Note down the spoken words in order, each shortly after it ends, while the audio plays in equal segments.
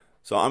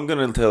So I'm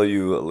going to tell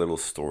you a little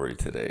story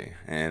today,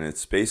 and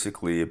it's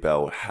basically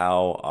about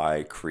how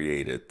I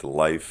created the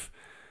life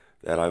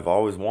that I've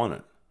always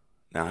wanted.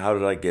 Now, how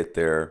did I get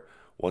there?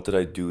 What did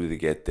I do to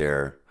get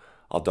there?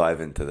 I'll dive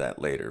into that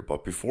later.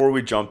 But before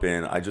we jump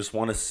in, I just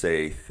want to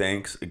say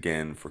thanks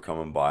again for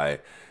coming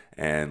by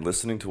and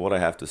listening to what I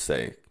have to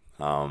say.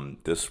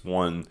 This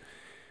one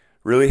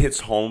really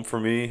hits home for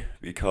me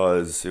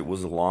because it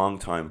was a long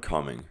time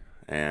coming,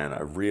 and I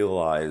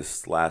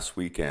realized last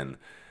weekend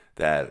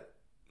that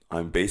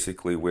I'm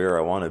basically where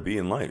I want to be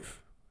in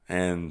life.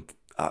 And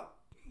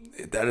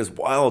that is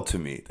wild to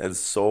me. That is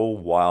so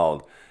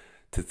wild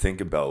to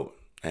think about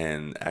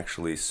and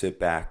actually sit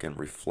back and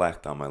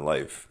reflect on my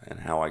life and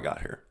how I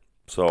got here.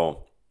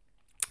 So,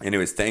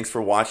 anyways, thanks for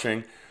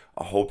watching.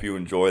 I hope you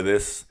enjoy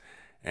this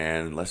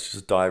and let's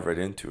just dive right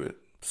into it.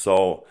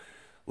 So,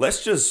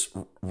 let's just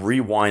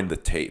rewind the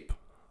tape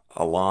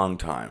a long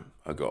time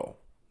ago.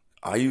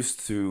 I used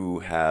to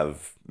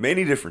have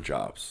many different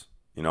jobs.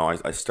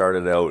 I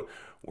started out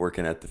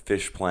working at the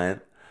fish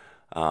plant.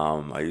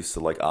 I used to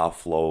like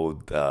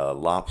offload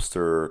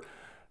lobster,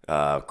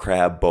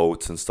 crab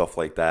boats, and stuff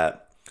like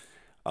that.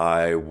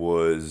 I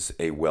was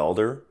a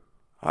welder.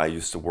 I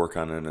used to work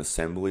on an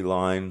assembly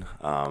line,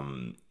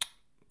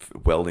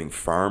 welding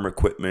farm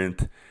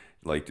equipment.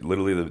 Like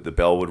literally, the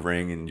bell would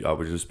ring, and I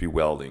would just be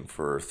welding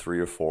for 3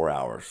 or 4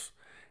 hours.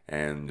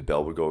 And the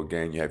bell would go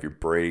again. You have your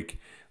break.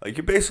 Like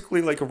you're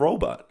basically like a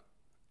robot.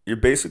 You're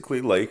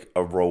basically like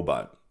a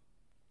robot.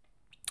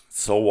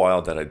 So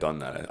wild that I done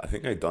that. I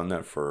think I done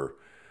that for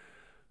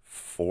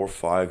 4 or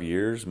 5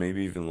 years,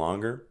 maybe even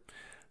longer.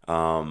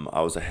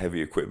 I was a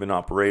heavy equipment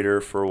operator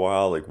for a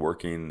while, like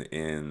working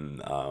in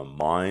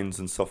mines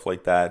and stuff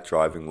like that,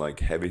 driving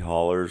like heavy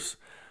haulers,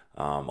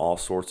 all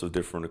sorts of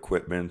different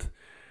equipment.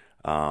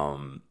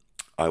 Um,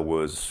 I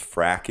was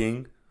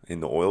fracking in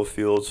the oil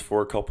fields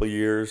for a couple of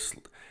years.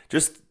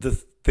 Just the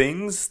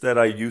things that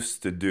I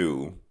used to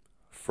do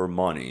for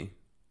money,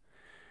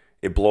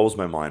 it blows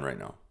my mind right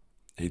now.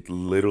 It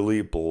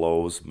literally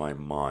blows my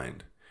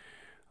mind.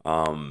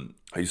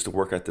 I used to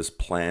work at this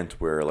plant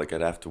where like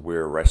I'd have to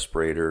wear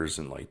respirators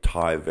and like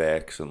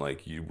Tyvek, and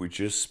like you would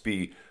just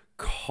be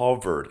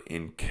covered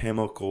in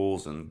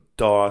chemicals and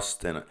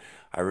dust. And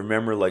I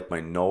remember like my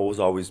nose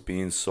always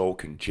being so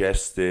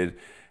congested,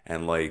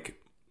 and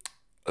like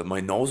my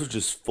nose was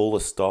just full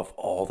of stuff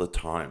all the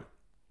time.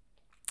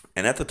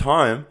 And at the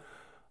time,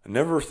 I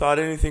never thought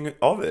anything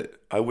of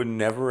it. I would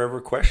never ever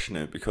question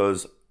it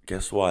because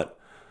guess what?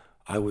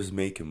 I was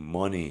making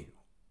money.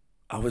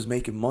 I was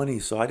making money,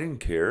 so I didn't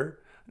care.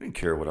 I didn't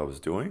care what I was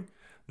doing.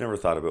 Never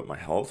thought about my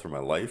health or my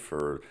life,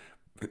 or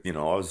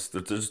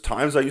there's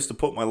times I used to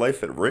put my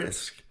life at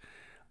risk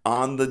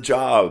on the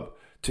job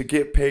to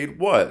get paid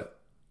what?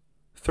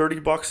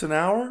 $30 an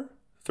hour?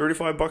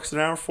 $35 an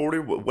hour, 40,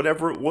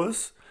 whatever it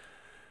was.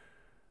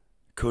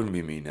 Couldn't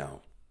be me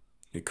now.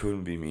 It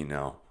couldn't be me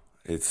now.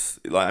 It's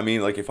I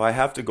mean, like if I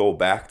have to go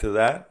back to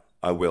that,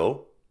 I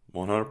will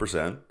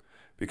 100%,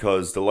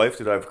 because the life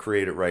that I've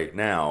created right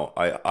now,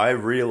 I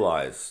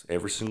realize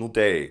every single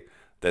day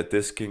that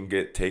this can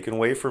get taken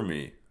away from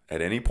me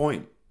at any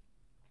point.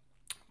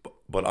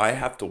 But I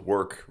have to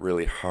work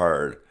really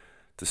hard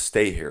to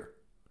stay here.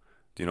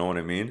 Do you know what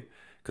I mean?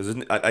 Because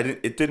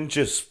it didn't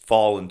just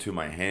fall into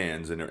my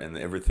hands, and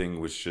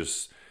everything was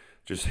just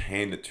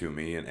handed to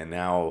me, and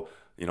now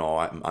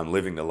I'm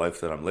living the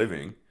life that I'm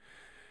living.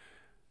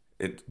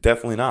 It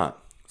definitely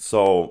not.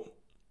 So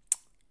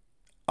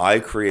I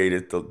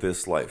created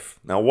this life.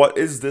 Now, what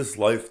is this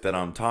life that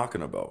I'm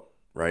talking about,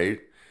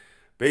 right?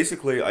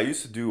 Basically, I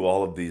used to do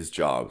all of these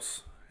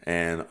jobs.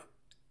 And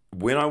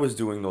when I was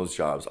doing those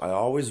jobs, I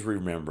always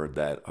remembered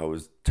that I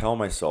was telling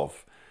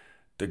myself,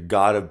 there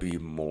gotta be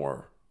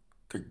more.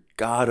 There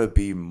gotta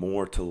be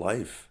more to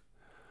life.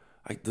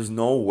 There's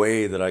no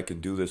way that I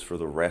can do this for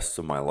the rest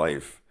of my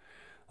life.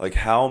 Like,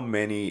 how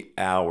many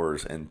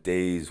hours and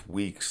days,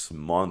 weeks,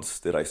 months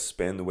did I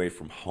spend away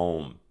from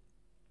home,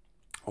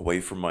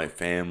 away from my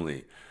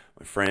family,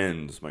 my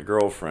friends, my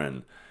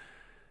girlfriend,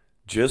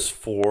 just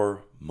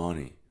for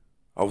money?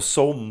 I was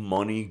so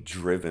money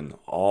driven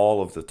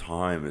all of the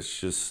time. It's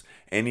just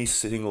any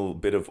single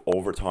bit of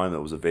overtime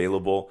that was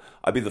available,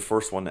 I'd be the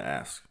first one to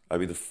ask. I'd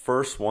be the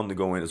first one to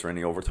go in. Is there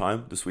any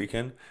overtime this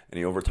weekend?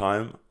 Any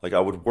overtime? Like I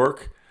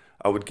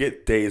would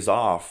get days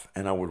off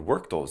and I would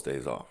work those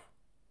days off.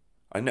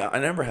 I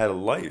never had a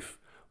life.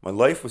 My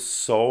life was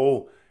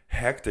so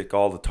hectic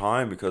all the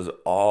time because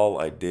all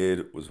I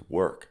did was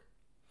work.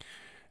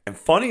 And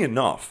funny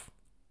enough,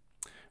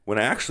 when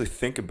I actually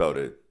think about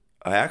it,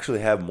 I actually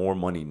have more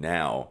money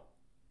now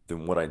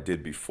than what I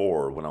did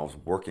before when I was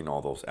working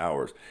all those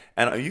hours.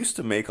 And I used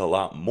to make a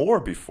lot more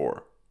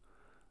before.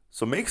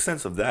 So make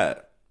sense of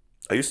that.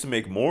 I used to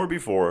make more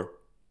before,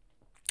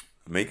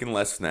 making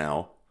less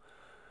now.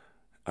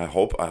 I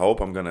hope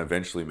I'm gonna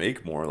eventually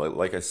make more.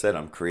 Like I said,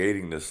 I'm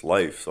creating this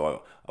life,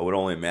 so I would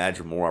only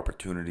imagine more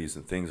opportunities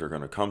and things are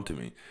gonna come to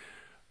me.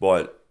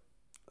 But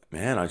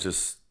man,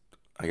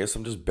 I guess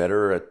I'm just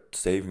better at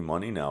saving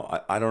money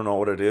now. I don't know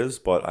what it is,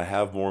 but I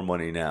have more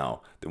money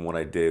now than what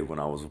I did when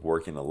I was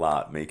working a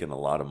lot, making a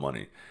lot of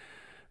money.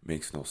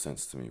 Makes no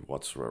sense to me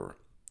whatsoever.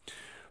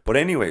 But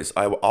anyways,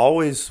 I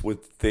always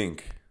would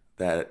think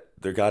that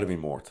there got to be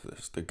more to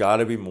this. There got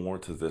to be more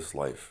to this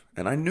life,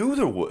 and I knew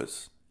there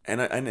was. And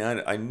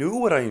I knew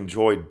what I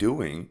enjoyed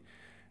doing,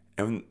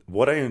 and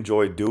what I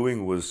enjoyed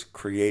doing was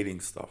creating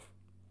stuff,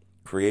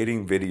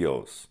 creating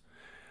videos.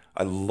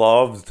 I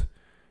loved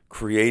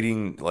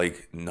creating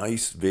like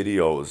nice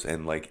videos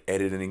and like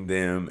editing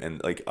them,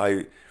 and like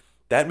I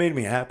that made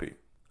me happy.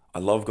 I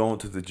love going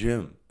to the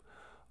gym.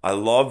 I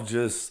love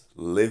just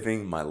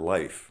living my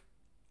life.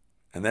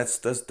 And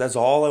that's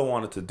all I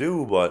wanted to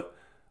do, but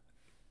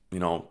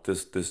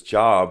this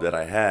job that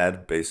I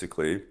had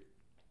basically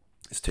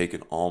is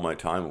taking all my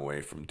time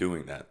away from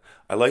doing that.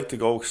 I like to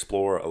go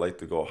explore, I like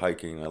to go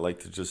hiking, I like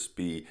to just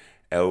be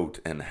out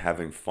and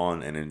having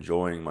fun and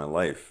enjoying my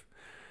life.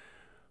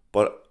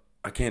 But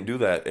I can't do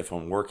that if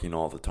I'm working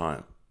all the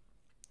time.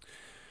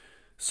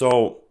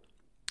 So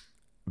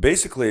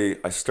basically,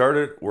 I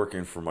started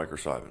working for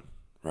Microcybin,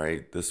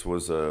 right? This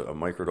was a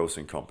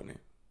microdosing company.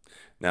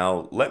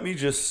 Now, let me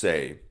just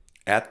say,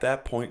 at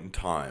that point in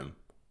time,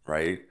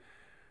 right,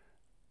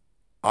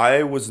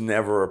 I was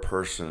never a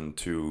person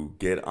to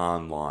get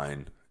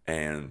online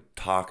and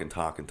talk and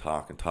talk and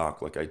talk and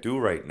talk like I do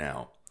right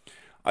now.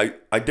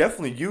 I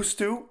definitely used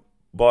to,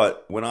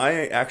 but when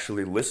I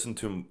actually listened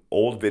to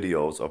old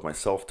videos of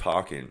myself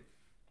talking,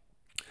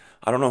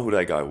 I don't know who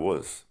that guy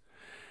was.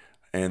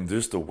 And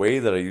just the way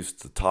that I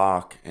used to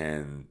talk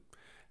and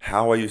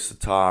how I used to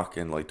talk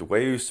and like the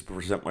way I used to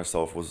present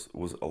myself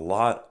was a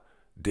lot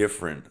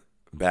different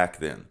back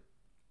then.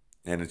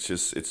 And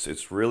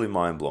it's really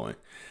mind blowing.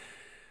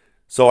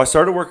 So I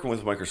started working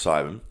with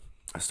microcybin.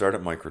 I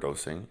started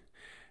microdosing,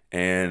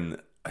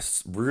 and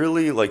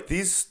really like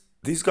these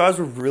guys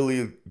were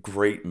really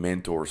great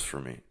mentors for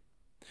me.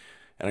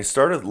 And I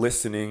started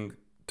listening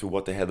to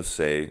what they had to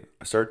say.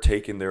 I started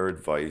taking their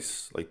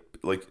advice.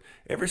 Like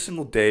every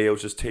single day, I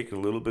was just taking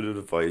a little bit of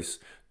advice,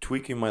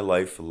 tweaking my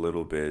life a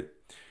little bit,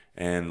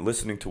 and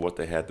listening to what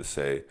they had to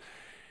say.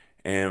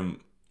 And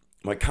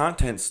my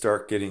content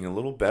start getting a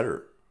little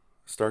better.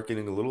 Start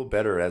getting a little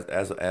better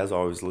as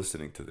I was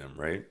listening to them,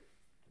 right?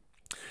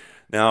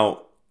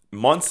 Now,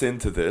 months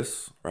into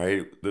this,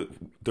 right,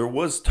 there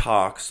was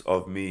talks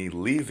of me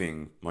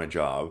leaving my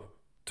job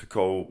to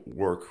go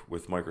work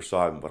with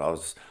Microsoft, but I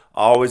was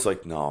always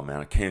like, no, man,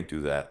 I can't do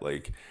that.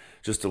 Like,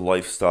 just the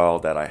lifestyle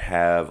that I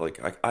have,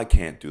 like, I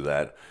can't do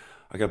that.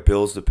 I got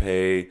bills to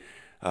pay.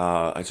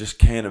 I just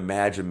can't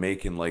imagine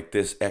making like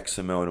this X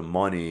amount of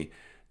money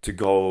to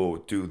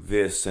go do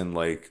this and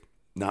like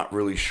not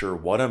really sure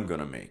what I'm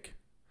gonna make.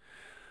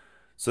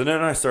 So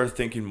then I started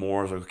thinking more.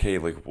 I was like, okay,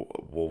 like,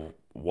 well,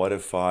 what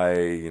if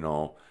I,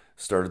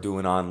 started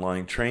doing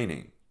online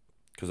training?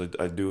 Because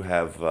I do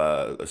have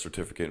a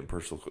certificate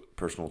in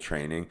personal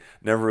training.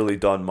 Never really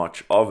done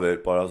much of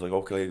it, but I was like,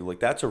 okay, like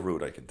that's a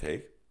route I can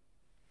take.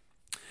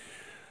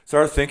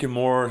 Started thinking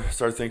more.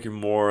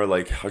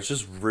 Like I was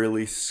just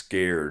really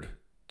scared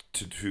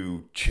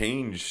to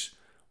change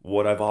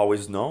what I've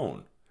always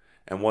known,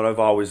 and what I've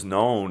always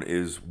known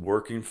is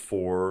working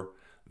for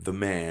the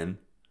man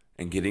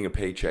and getting a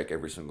paycheck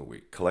every single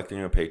week,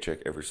 collecting a paycheck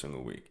every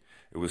single week.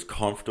 It was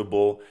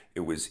comfortable.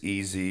 It was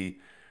easy.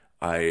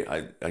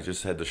 I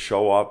just had to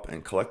show up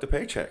and collect a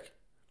paycheck,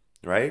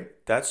 right?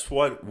 That's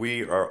what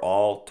we are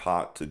all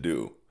taught to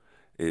do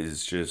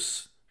is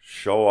just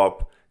show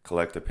up,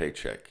 collect a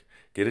paycheck,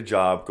 get a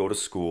job, go to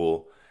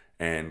school,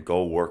 and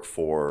go work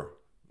for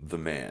the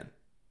man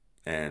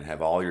and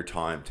have all your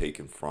time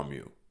taken from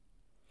you.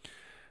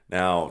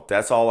 Now,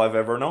 that's all I've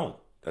ever known.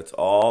 That's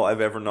all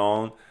I've ever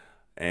known.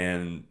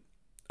 And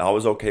I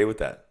was okay with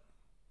that.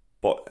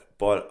 But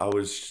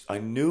I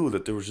knew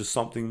that there was just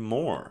something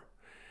more.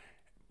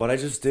 But I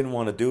just didn't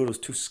want to do it. I was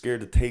too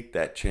scared to take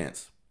that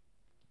chance.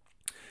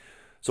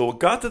 So it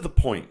got to the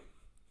point.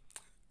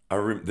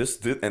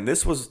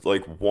 This was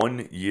like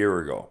 1 year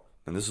ago,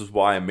 and this is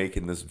why I'm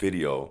making this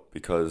video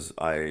because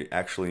I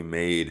actually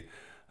made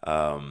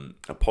a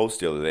post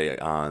the other day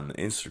on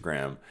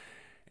Instagram,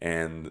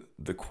 and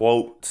the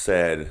quote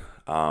said,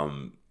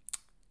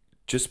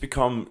 just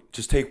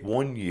take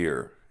 1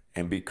 year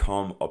and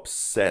become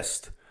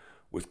obsessed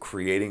with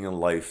creating a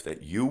life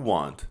that you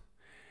want,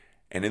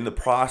 and in the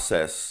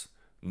process,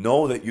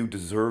 know that you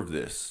deserve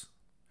this,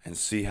 and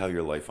see how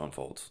your life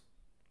unfolds.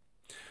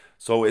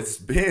 So it's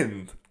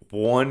been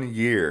 1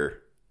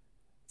 year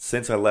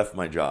since I left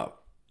my job.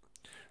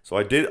 So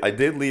I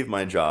did leave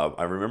my job.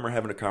 I remember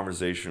having a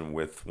conversation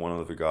with one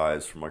of the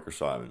guys from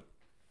Microsoft,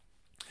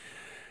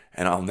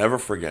 and I'll never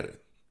forget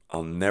it.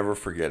 I'll never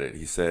forget it.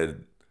 He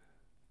said,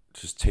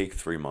 just take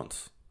 3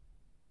 months.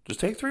 Just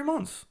take 3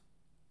 months.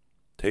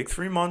 Take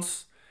 3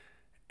 months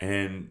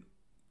and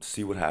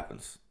see what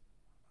happens.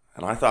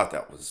 And I thought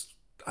that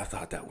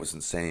was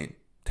insane.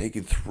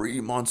 Taking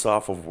 3 months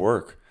off of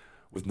work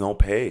with no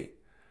pay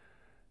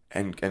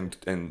and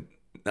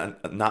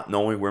not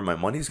knowing where my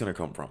money's gonna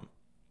come from.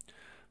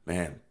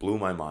 Man, blew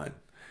my mind.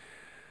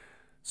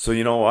 So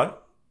you know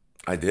what?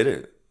 I did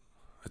it.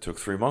 It took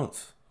 3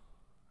 months.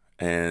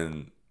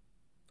 And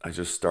I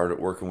just started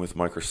working with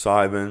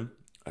microcybin.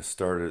 I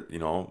started,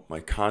 my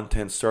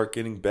content started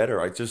getting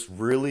better. I just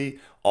really,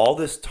 all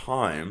this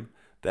time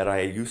that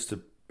I used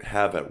to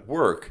have at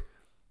work,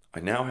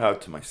 I now have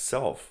to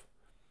myself.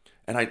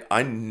 And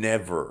I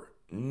never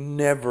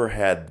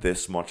had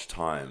this much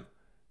time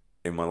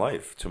in my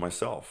life to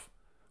myself.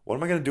 What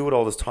am I going to do with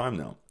all this time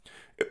now?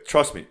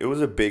 Trust me, it was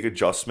a big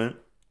adjustment,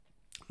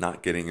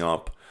 not getting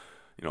up,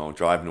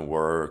 driving to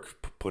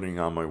work, putting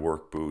on my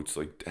work boots,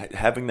 like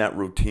having that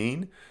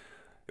routine.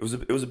 It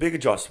was a big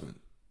adjustment.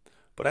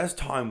 But as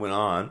time went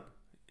on,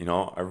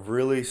 I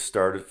really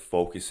started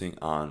focusing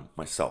on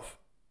myself.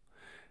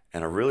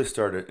 And I really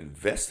started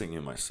investing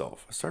in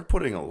myself. I started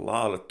putting a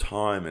lot of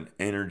time and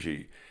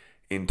energy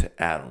into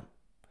Adam.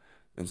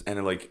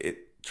 And like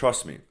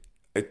trust me,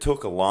 it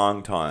took a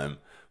long time.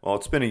 Well,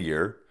 it's been a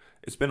year.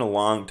 It's been a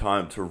long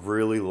time to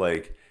really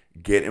like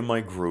get in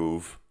my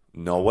groove,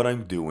 know what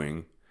I'm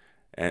doing.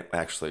 And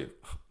actually,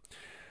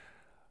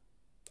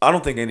 I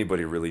don't think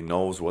anybody really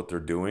knows what they're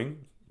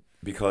doing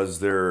because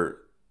they're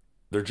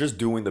just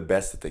doing the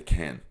best that they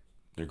can.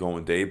 They're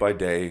going day by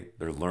day.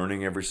 They're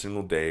learning every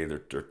single day. They're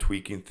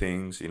tweaking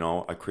things.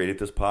 I created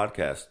this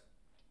podcast.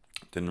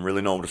 Didn't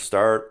really know where to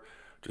start.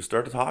 Just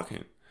started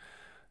talking.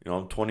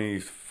 I'm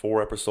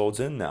 24 episodes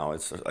in now.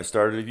 I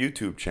started a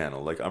YouTube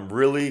channel. Like I'm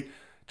really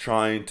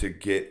trying to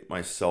get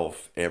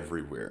myself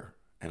everywhere.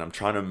 And I'm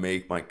trying to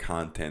make my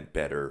content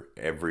better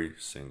every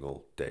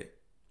single day.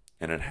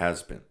 And it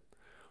has been.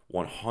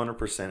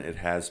 100% it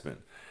has been.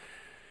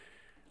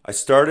 I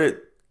started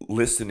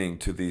listening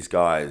to these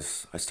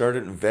guys. I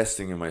started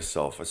investing in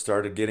myself. I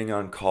started getting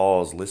on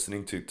calls,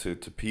 listening to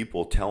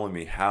people telling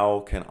me how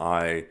can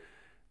I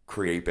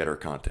create better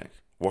content?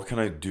 What can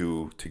I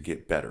do to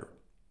get better?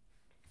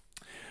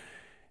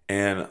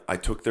 And I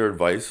took their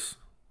advice.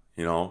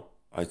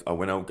 I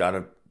went out, got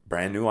a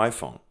brand new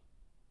iPhone.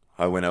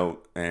 I went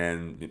out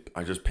and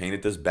I just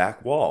painted this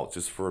back wall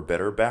just for a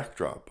better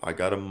backdrop. I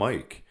got a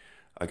mic.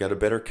 I got a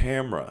better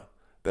camera,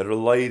 better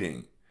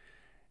lighting.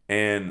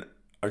 And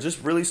I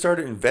just really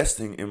started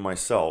investing in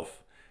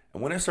myself.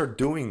 And when I started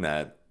doing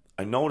that,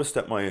 I noticed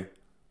that my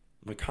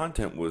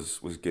content was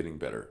getting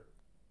better.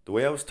 The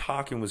way I was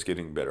talking was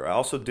getting better. I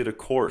also did a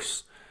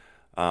course.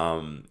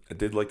 I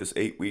did like this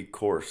 8-week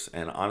course,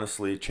 and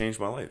honestly, it changed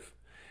my life.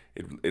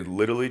 It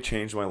literally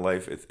changed my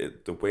life.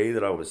 The way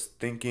that I was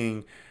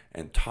thinking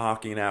and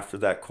talking after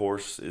that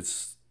course,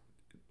 it's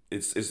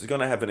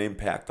gonna have an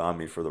impact on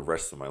me for the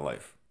rest of my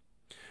life.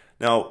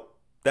 Now,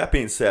 that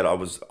being said, I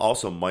was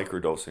also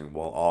microdosing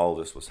while all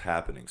this was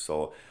happening.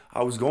 So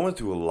I was going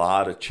through a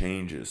lot of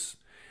changes.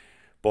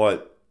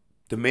 But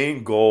the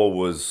main goal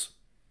was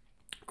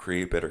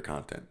create better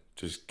content.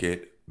 Just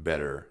get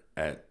better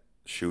at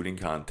shooting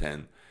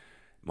content,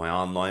 my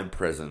online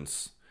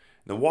presence.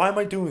 Now, why am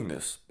I doing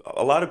this?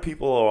 A lot of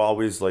people are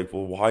always like,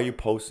 well, why are you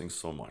posting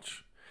so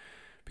much?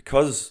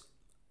 Because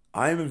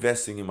I'm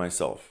investing in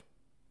myself.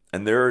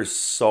 And there are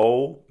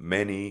so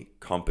many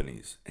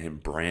companies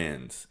and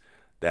brands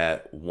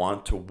that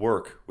want to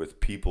work with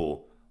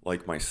people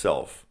like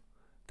myself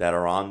that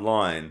are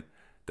online,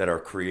 that are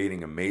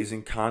creating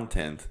amazing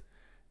content,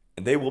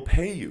 and they will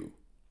pay you.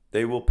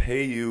 They will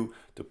pay you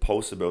to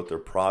post about their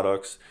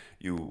products.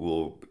 You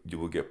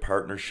will get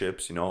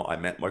partnerships. I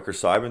met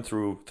Microcybin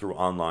through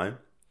online.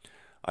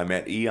 I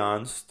met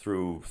Eons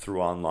through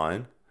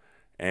online,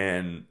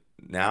 and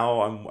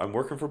now I'm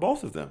working for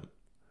both of them.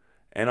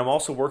 And I'm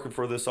also working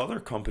for this other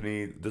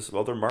company, this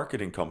other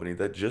marketing company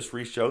that just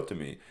reached out to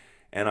me.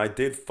 And I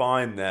did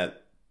find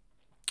that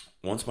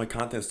once my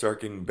content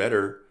started getting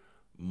better,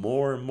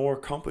 more and more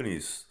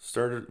companies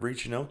started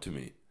reaching out to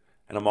me.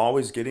 And I'm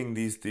always getting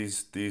these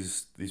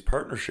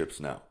partnerships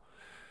now.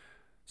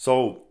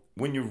 So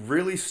when you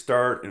really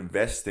start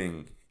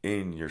investing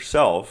in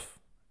yourself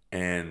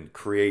and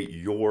create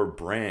your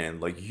brand,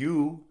 like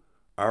you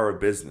are a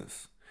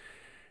business.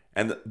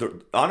 And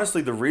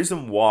honestly, the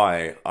reason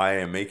why I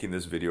am making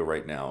this video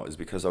right now is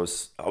because I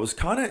was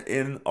kind of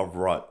in a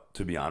rut,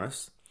 to be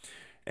honest.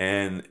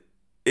 And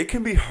it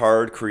can be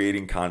hard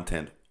creating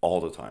content all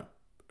the time.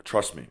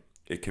 Trust me,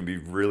 it can be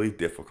really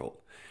difficult.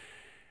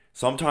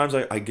 Sometimes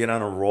I get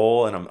on a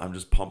roll and I'm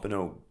just pumping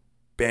out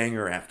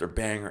banger after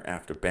banger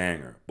after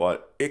banger.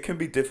 But it can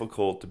be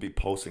difficult to be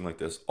posting like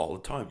this all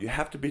the time. You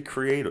have to be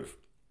creative.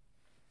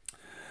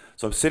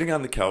 So I'm sitting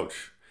on the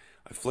couch.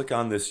 I flick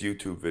on this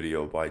YouTube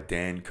video by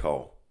Dan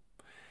Coe.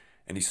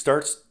 And he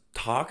starts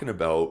talking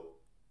about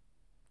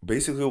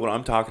basically what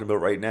I'm talking about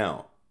right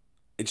now.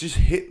 It just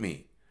hit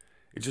me.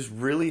 It just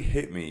really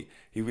hit me.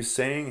 He was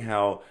saying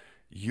how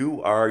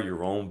you are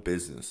your own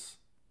business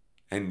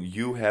and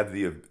you have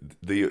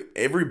the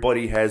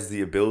everybody has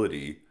the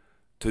ability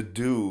to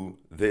do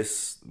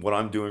this what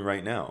I'm doing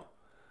right now.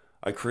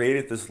 I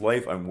created this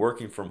life. I'm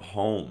working from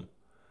home.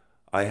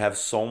 I have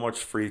so much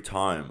free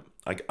time.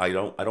 I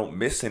don't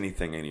miss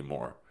anything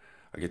anymore.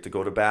 I get to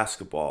go to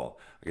basketball.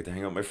 I get to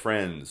hang out with my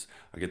friends.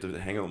 I get to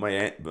hang out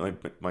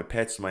with my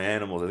pets, my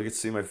animals. I get to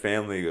see my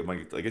family.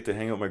 I get to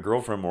hang out with my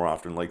girlfriend more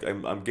often. Like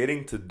I'm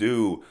getting to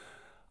do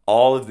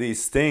all of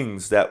these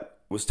things that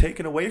was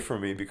taken away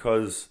from me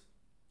because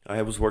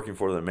I was working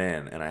for the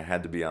man and I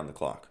had to be on the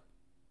clock.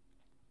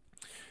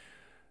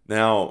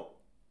 Now,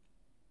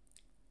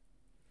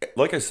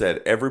 like I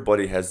said,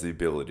 everybody has the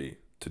ability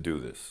to do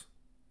this.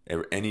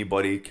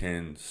 Anybody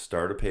can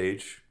start a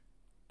page,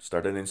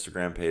 start an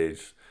Instagram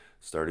page,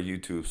 start a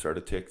YouTube, start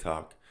a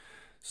TikTok,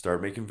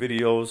 start making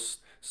videos,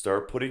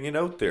 start putting it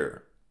out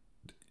there.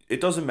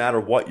 It doesn't matter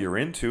what you're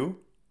into.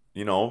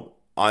 You know,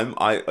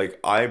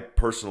 I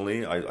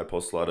personally I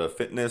post a lot of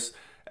fitness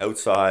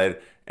outside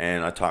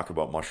and I talk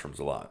about mushrooms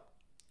a lot.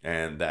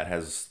 And that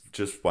has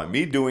just by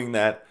me doing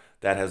that,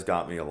 that has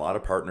got me a lot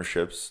of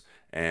partnerships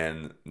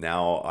and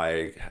now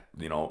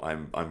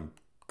I'm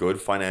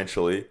good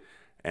financially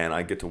and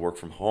I get to work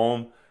from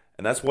home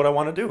and that's what I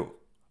want to do.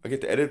 I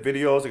get to edit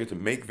videos, I get to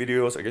make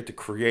videos, I get to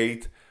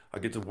create, I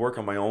get to work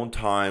on my own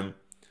time,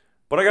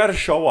 but I got to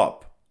show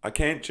up. I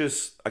can't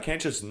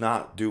just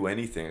not do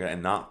anything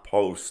and not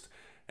post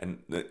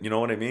and you know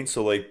what I mean?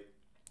 So like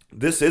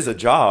this is a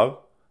job,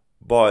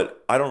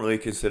 but I don't really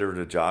consider it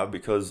a job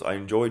because I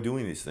enjoy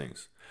doing these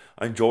things.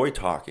 I enjoy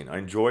talking. I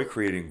enjoy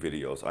creating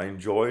videos. I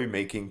enjoy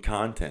making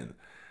content.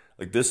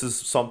 Like this is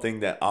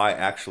something that I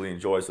actually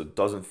enjoy, so it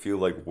doesn't feel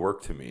like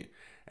work to me.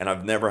 And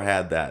I've never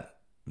had that.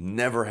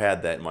 Never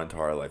had that in my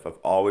entire life. I've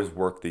always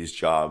worked these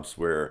jobs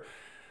where,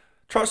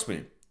 trust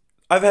me,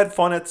 I've had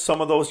fun at some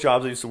of those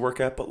jobs I used to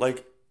work at, but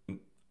like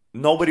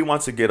nobody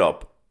wants to get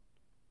up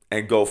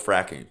and go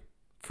fracking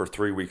for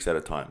 3 weeks at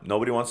a time.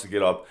 Nobody wants to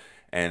get up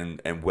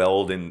and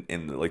weld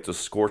in like the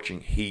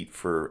scorching heat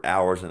for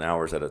hours and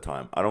hours at a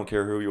time. I don't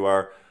care who you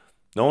are.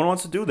 No one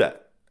wants to do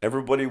that.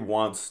 Everybody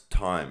wants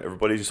time.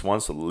 Everybody just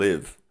wants to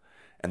live.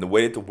 And the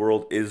way that the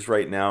world is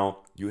right now,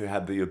 you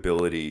have the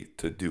ability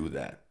to do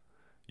that.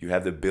 You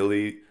have the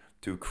ability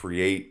to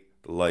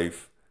create the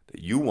life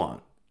that you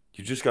want.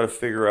 You just got to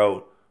figure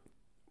out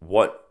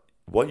what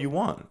you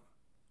want.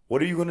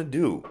 What are you going to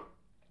do?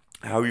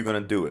 How are you going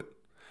to do it?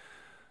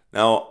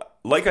 Now,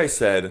 like I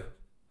said,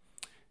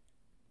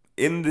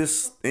 in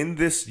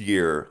this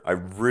year, I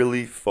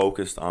really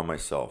focused on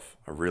myself.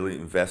 I really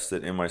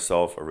invested in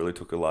myself. I really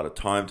took a lot of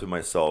time to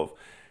myself,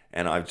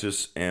 and I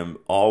just am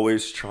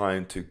always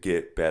trying to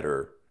get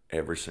better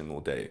every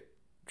single day.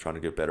 Trying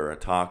to get better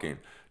at talking,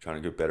 trying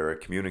to get better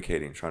at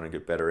communicating, trying to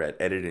get better at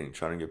editing,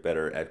 trying to get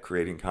better at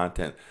creating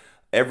content,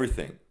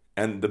 everything.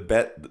 And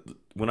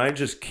when I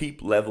just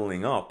keep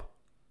leveling up,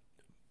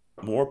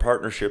 more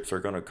partnerships are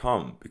going to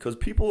come because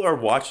people are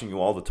watching you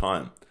all the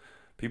time.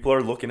 People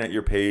are looking at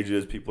your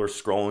pages, people are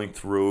scrolling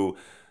through.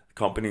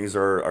 Companies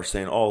are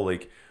saying, oh,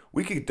 like,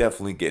 we could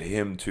definitely get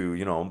him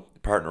to,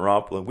 partner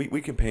up. Like,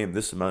 we can pay him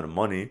this amount of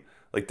money.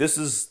 Like, this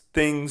is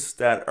things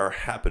that are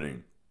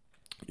happening.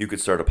 You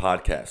could start a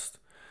podcast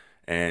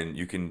and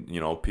you can,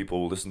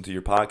 people will listen to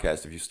your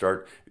podcast.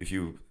 If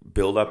you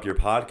build up your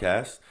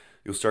podcast,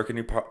 you'll start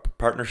getting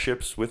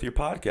partnerships with your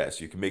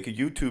podcast. You can make a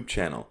YouTube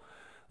channel.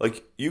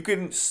 Like you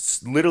can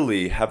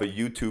literally have a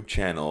YouTube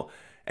channel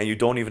and you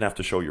don't even have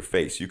to show your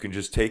face. You can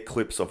just take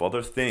clips of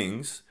other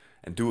things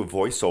and do a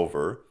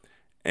voiceover.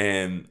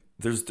 And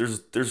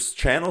there's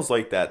channels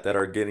like that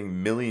are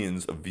getting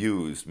millions of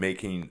views,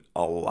 making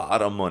a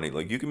lot of money.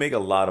 Like you can make a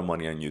lot of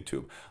money on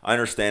YouTube. I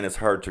understand it's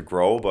hard to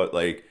grow, but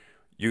like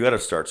you got to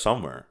start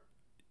somewhere.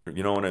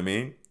 You know what I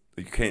mean?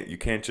 You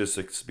can't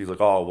just be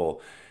like, oh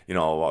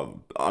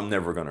well, I'm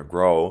never gonna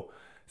grow.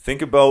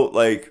 Think about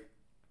like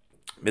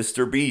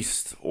Mr.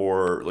 Beast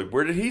or like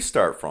where did he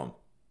start from?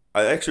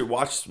 I actually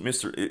watched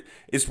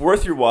It's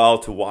worth your while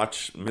to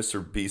watch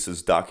Mr.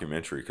 Beast's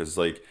documentary because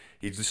like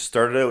he just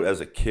started out as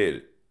a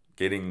kid,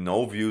 getting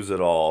no views at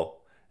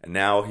all, and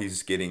now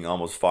he's getting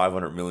almost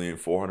 500 million,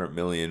 400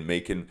 million,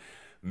 making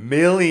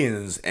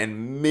millions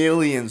and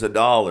millions of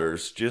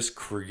dollars just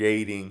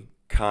creating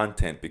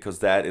content because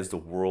that is the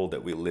world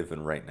that we live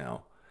in right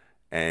now,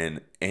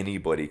 and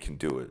anybody can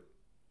do it.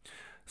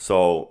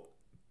 So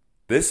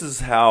this is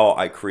how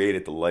I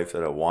created the life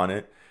that I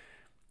wanted.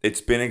 It's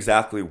been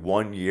exactly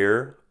 1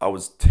 year. I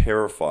was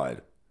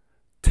terrified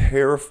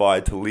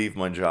to leave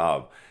my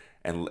job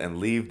and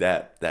leave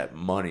that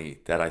money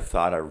that I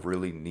thought I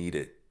really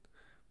needed.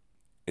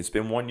 It's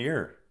been 1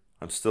 year.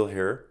 I'm still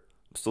here.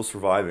 I'm still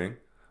surviving.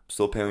 I'm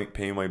still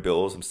paying my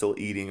bills. I'm still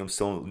eating. I'm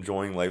still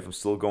enjoying life. I'm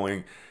still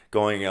going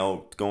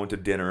out, going to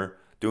dinner,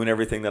 doing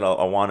everything that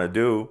I want to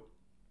do.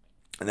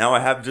 And now I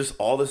have just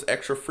all this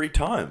extra free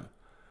time.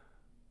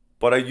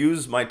 But I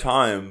use my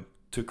time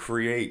to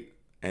create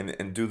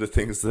and do the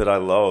things that I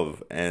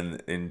love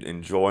and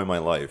enjoy my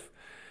life.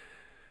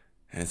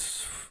 And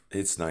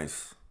it's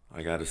nice.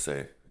 I gotta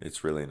say,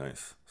 it's really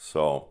nice.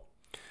 So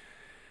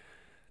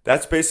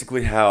that's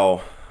basically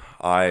how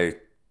I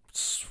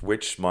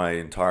switched my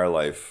entire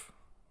life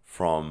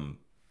from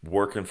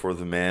working for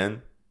the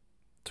man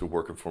to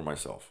working for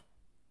myself.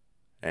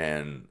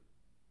 And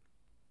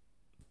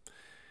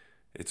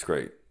it's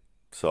great.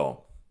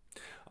 So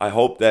I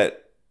hope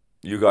that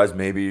you guys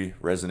maybe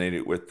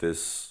resonated with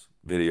this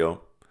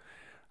video.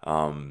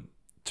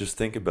 Just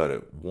think about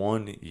it.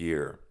 1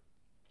 year.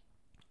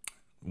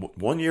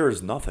 1 year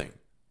is nothing.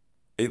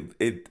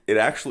 It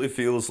actually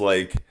feels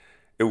like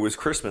it was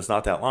Christmas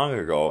not that long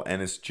ago,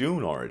 and it's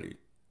June already.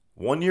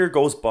 1 year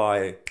goes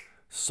by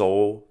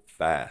so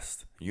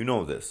fast. You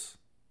know this.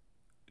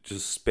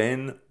 Just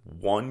spend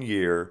 1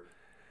 year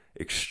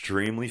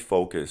extremely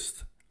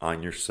focused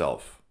on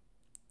yourself.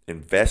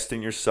 Invest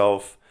in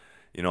yourself.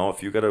 You know,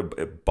 if you gotta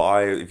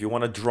buy, if you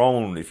want a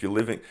drone, if you're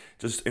living,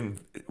 just in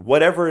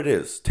whatever it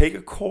is, take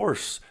a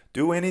course,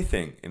 do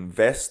anything,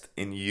 invest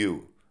in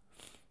you.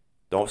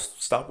 Don't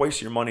stop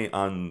wasting your money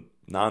on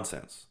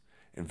nonsense.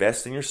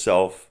 Invest in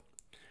yourself,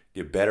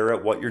 get better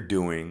at what you're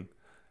doing,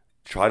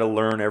 try to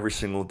learn every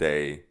single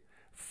day,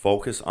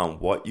 focus on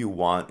what you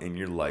want in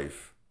your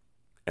life,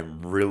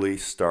 and really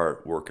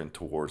start working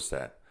towards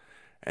that.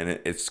 And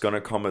it's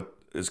gonna come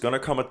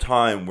a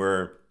time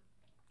where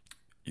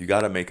you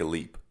got to make a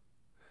leap.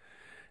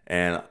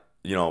 And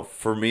you know,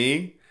 for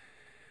me,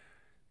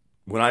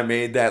 when I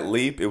made that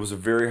leap, it was a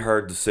very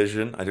hard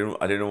decision. I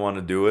didn't want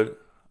to do it.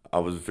 I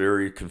was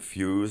very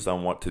confused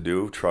on what to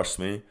do, trust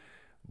me.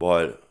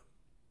 But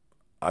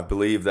I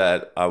believe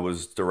that I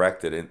was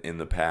directed in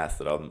the path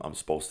that I'm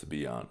supposed to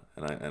be on.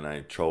 And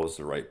I chose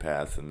the right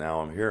path, and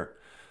now I'm here.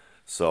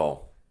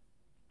 So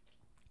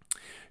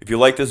if you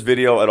like this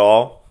video at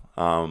all,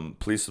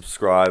 please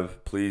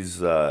subscribe.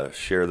 Please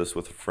share this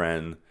with a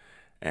friend.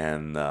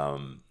 And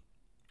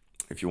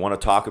if you want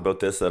to talk about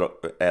this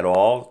at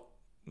all,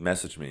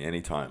 message me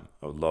anytime.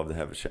 I would love to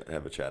have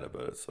a chat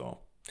about it. So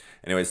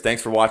anyways,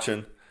 thanks for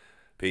watching.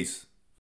 Peace.